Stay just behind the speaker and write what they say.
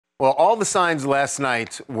Well, all the signs last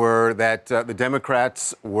night were that the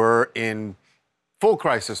Democrats were in full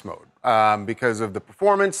crisis mode because of the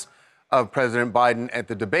performance of President Biden at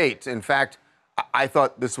the debate. In fact, I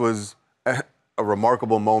thought this was a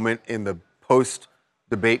remarkable moment in the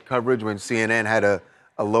post-debate coverage when CNN had a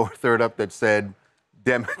lower third up that said,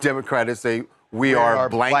 Democrats say, we are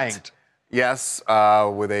blanked. Yes,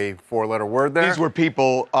 with a four-letter word there. These were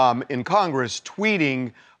people in Congress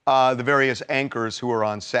tweeting the various anchors who were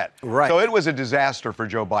on set. Right. So it was a disaster for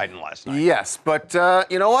Joe Biden last night. Yes, but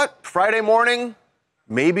you know what? Friday morning,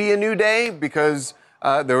 maybe a new day, because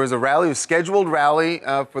there was a scheduled rally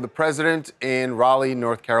for the president in Raleigh,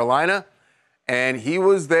 North Carolina, and he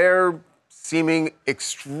was there seeming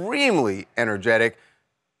extremely energetic.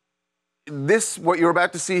 What you're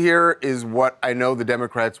about to see here is what I know the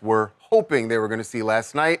Democrats were hoping they were going to see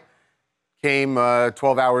last night. Came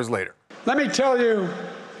 12 hours later. Let me tell you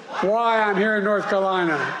why I'm here in North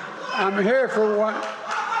Carolina. I'm here for what?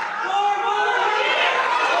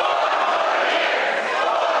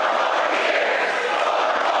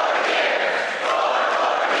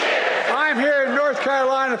 I'm here in North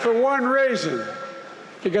Carolina for one reason,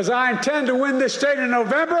 because I intend to win this state in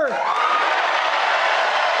November.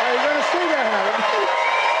 Are you going to see that?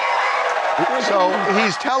 So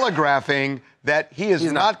he's telegraphing that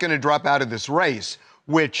he's not going to drop out of this race,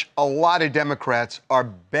 which a lot of Democrats are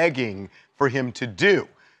begging for him to do.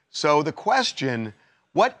 So the question,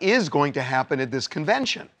 what is going to happen at this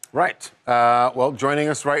convention? Right. Well, joining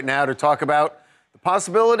us right now to talk about the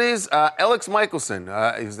possibilities, Elex Michaelson.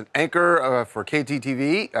 He's an anchor for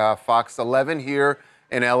KTTV, Fox 11 here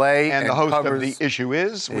in L.A. And the host of The Issue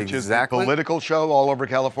Is, which is a political show all over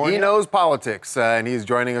California. He knows politics, and he's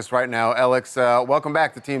joining us right now. Elex, welcome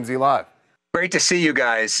back to TMZ Live. Great to see you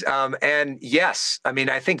guys. And yes, I mean,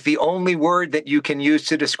 I think the only word that you can use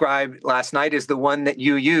to describe last night is the one that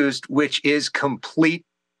you used, which is complete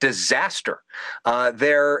disaster.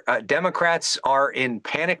 Democrats are in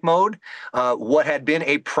panic mode. What had been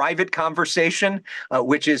a private conversation,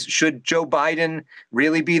 which is, should Joe Biden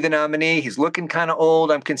really be the nominee? He's looking kind of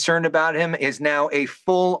old. I'm concerned about him, is now a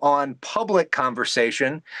full-on public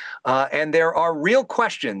conversation. And there are real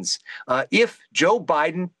questions if Joe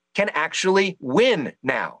Biden can actually win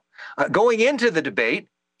now. Going into the debate,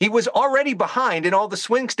 he was already behind in all the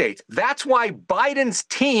swing states. That's why Biden's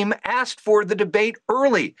team asked for the debate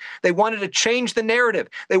early. They wanted to change the narrative.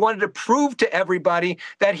 They wanted to prove to everybody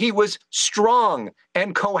that he was strong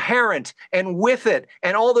and coherent and with it.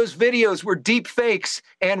 And all those videos were deep fakes.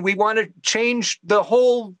 And we want to change the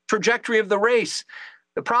whole trajectory of the race.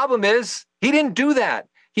 The problem is he didn't do that.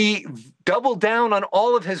 He doubled down on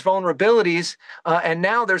all of his vulnerabilities, and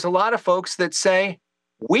now there's a lot of folks that say,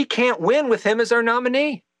 we can't win with him as our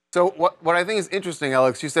nominee. So what I think is interesting,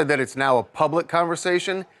 Elex, you said that it's now a public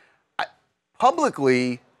conversation.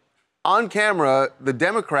 Publicly, on camera, the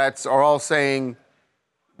Democrats are all saying,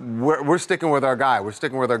 we're sticking with our guy, we're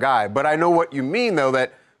sticking with our guy. But I know what you mean, though,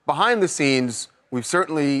 that behind the scenes, we've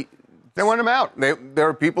certainly... They want him out. There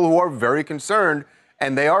are people who are very concerned,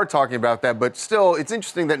 and they are talking about that, but still, it's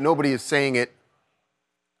interesting that nobody is saying it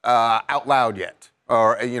out loud yet,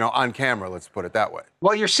 or, on camera, let's put it that way.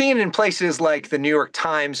 Well, you're seeing it in places like the New York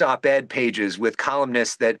Times op-ed pages with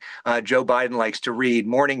columnists that Joe Biden likes to read,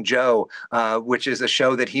 Morning Joe, which is a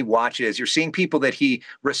show that he watches. You're seeing people that he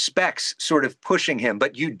respects sort of pushing him,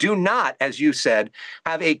 but you do not, as you said,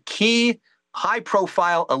 have a key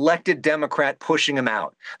high-profile elected Democrat pushing him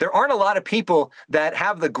out. There aren't a lot of people that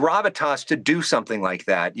have the gravitas to do something like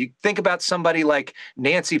that. You think about somebody like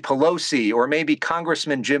Nancy Pelosi or maybe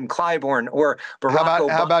Congressman Jim Clyburn or Barack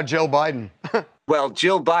Obama. How about Jill Biden? Well,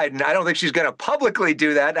 Jill Biden, I don't think she's going to publicly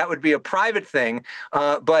do that. That would be a private thing.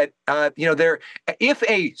 But if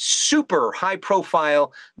a super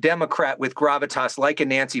high-profile Democrat with gravitas like a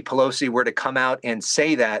Nancy Pelosi were to come out and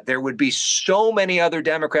say that, there would be so many other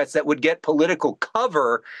Democrats that would get political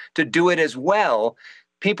cover to do it as well.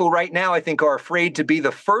 People right now, I think, are afraid to be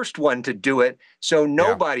the first one to do it, so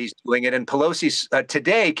nobody's doing it. And Pelosi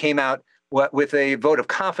today came out with a vote of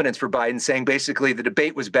confidence for Biden, saying basically the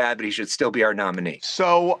debate was bad, but he should still be our nominee.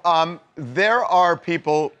 So there are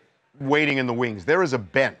people waiting in the wings. There is a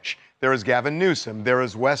bench. There is Gavin Newsom. There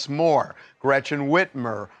is Wes Moore, Gretchen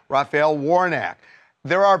Whitmer, Raphael Warnock.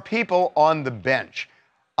 There are people on the bench.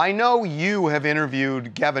 I know you have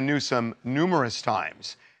interviewed Gavin Newsom numerous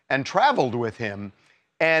times and traveled with him,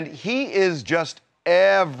 and he is just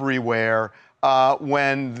everywhere.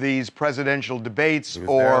 When these presidential debates he was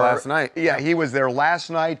there last night. Yeah, he was there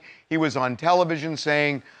last night. He was on television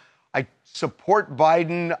saying, I support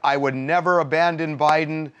Biden. I would never abandon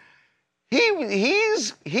Biden.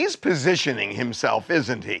 He's positioning himself,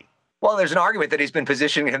 isn't he? Well, there's an argument that he's been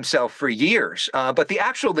positioning himself for years, but the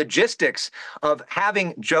actual logistics of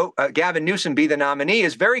having Gavin Newsom be the nominee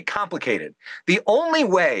is very complicated. The only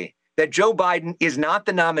way that Joe Biden is not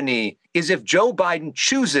the nominee is if Joe Biden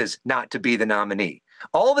chooses not to be the nominee.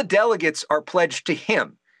 All the delegates are pledged to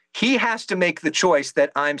him. He has to make the choice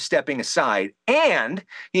that I'm stepping aside, and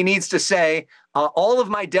he needs to say, all of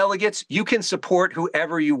my delegates, you can support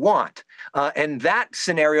whoever you want. And that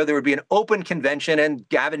scenario, there would be an open convention, and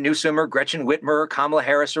Gavin Newsom or Gretchen Whitmer or Kamala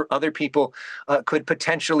Harris or other people could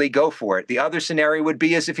potentially go for it. The other scenario would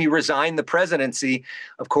be as if he resigned the presidency.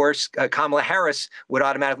 Of course, Kamala Harris would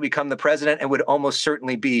automatically become the president and would almost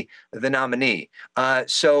certainly be the nominee.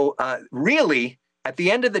 So really, at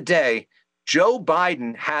the end of the day, Joe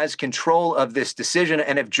Biden has control of this decision.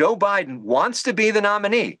 And if Joe Biden wants to be the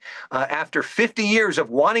nominee after 50 years of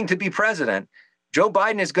wanting to be president, Joe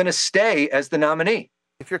Biden is going to stay as the nominee.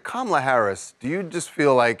 If you're Kamala Harris, do you just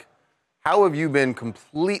feel like, how have you been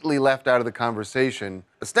completely left out of the conversation?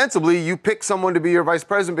 Ostensibly, you pick someone to be your vice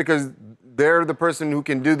president because they're the person who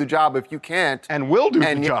can do the job if you can't. And will do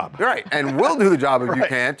the job. Right, and will do the job if Right. you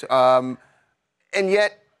can't. And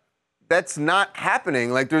yet, that's not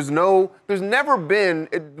happening. Like, it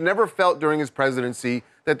never felt during his presidency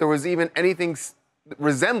that there was even anything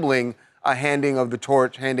resembling a handing over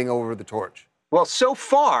the torch. Well, so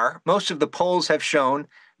far, most of the polls have shown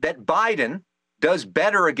that Biden does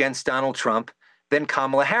better against Donald Trump than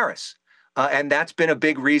Kamala Harris. And that's been a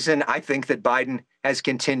big reason, I think, that Biden has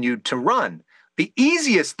continued to run. The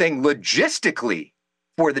easiest thing logistically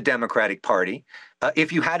for the Democratic Party,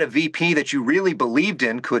 if you had a VP that you really believed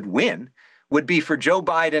in could win, would be for Joe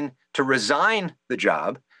Biden to resign the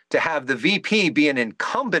job, to have the VP be an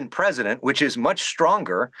incumbent president, which is much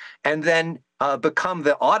stronger, and then become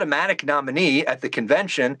the automatic nominee at the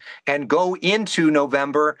convention and go into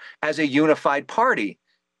November as a unified party.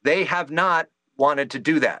 They have not wanted to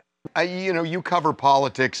do that. You cover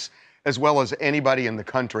politics as well as anybody in the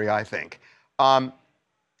country, I think.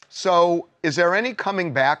 So is there any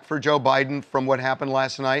coming back for Joe Biden from what happened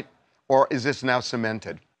last night, or is this now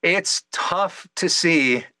cemented? It's tough to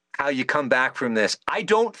see how you come back from this. I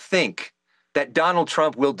don't think that Donald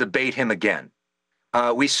Trump will debate him again.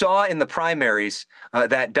 We saw in the primaries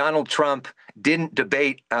that Donald Trump didn't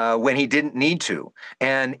debate when he didn't need to.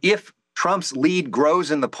 And if Trump's lead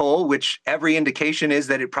grows in the poll, which every indication is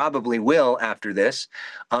that it probably will after this,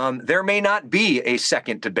 there may not be a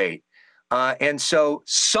second debate. And so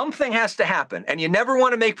something has to happen. And you never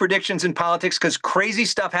want to make predictions in politics because crazy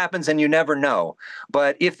stuff happens and you never know.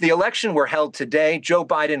 But if the election were held today, Joe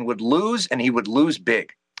Biden would lose, and he would lose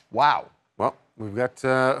big. Wow. Well, we've got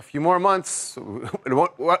a few more months. It'll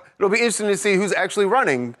be interesting to see who's actually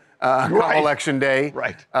running come Election Day.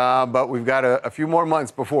 Right. But we've got a few more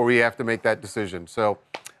months before we have to make that decision. So,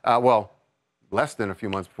 less than a few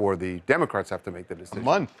months before the Democrats have to make the decision. A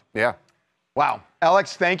month. Yeah. Wow.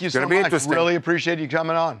 Elex, thank you so much. Interesting. Really appreciate you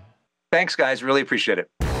coming on. Thanks, guys. Really appreciate it.